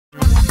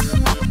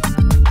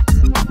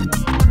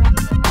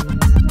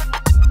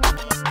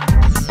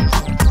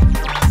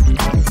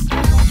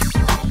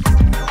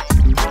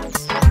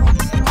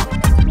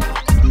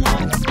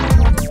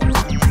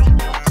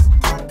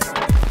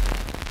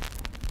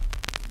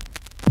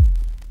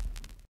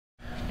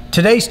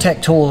Today's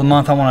tech tool of the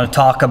month I want to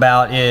talk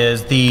about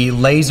is the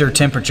laser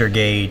temperature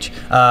gauge.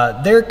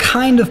 They're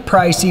kind of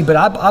pricey, but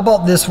I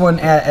bought this one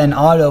at an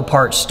auto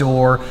parts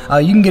store.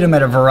 You can get them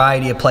at a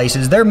variety of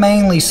places. They're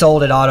mainly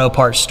sold at auto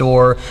parts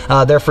store.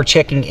 They're for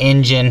checking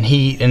engine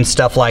heat and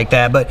stuff like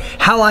that. But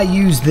how I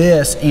use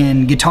this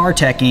in guitar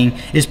teching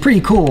is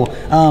pretty cool.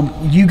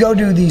 You go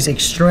to these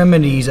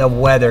extremities of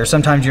weather.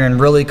 Sometimes you're in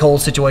really cold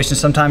situations,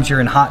 sometimes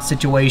you're in hot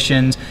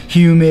situations,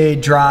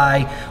 humid,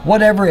 dry,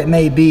 whatever it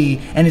may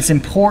be, and it's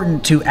important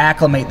to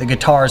acclimate the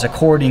guitars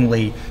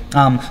accordingly.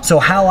 So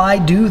how I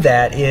do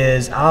that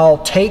is I'll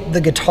take the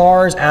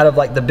guitars out of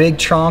like the big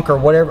trunk or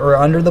whatever, or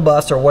under the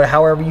bus, or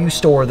however you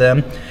store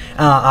them.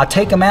 I'll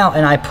take them out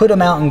and I put them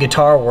out in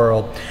Guitar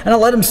World, and I'll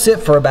let them sit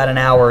for about an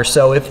hour or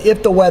so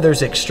if the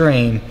weather's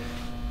extreme.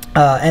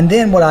 And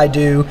then what I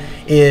do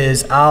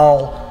is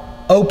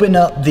I'll open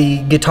up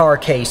the guitar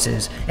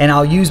cases and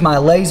I'll use my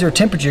laser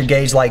temperature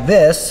gauge like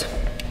this,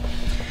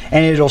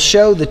 and it'll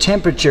show the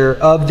temperature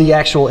of the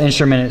actual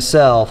instrument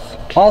itself.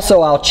 Also,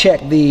 I'll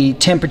check the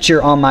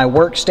temperature on my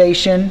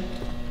workstation,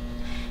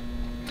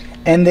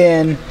 and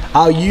then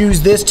I'll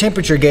use this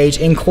temperature gauge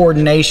in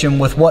coordination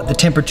with what the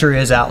temperature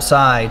is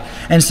outside.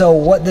 And so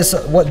what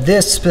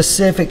this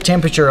specific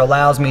temperature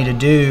allows me to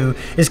do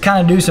is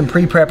kind of do some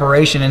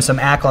pre-preparation and some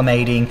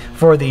acclimating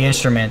for the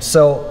instruments.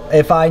 So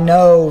if I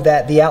know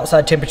that the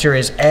outside temperature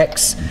is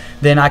X,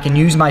 then I can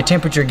use my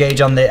temperature gauge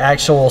on the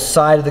actual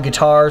side of the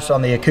guitars,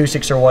 on the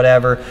acoustics or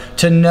whatever,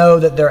 to know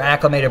that they're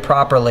acclimated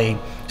properly.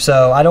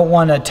 So I don't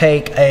want to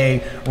take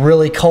a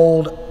really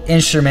cold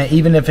instrument,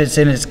 even if it's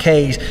in its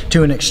case,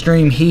 to an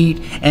extreme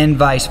heat, and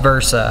vice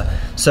versa.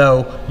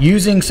 So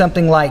using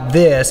something like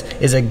this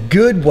is a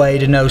good way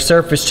to know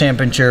surface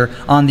temperature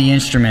on the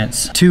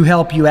instruments to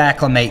help you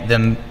acclimate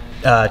them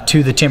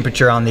to the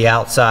temperature on the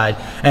outside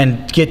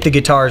and get the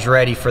guitars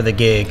ready for the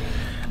gig.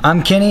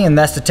 I'm Kenny, and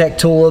that's the tech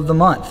tool of the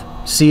month.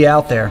 See you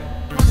out there.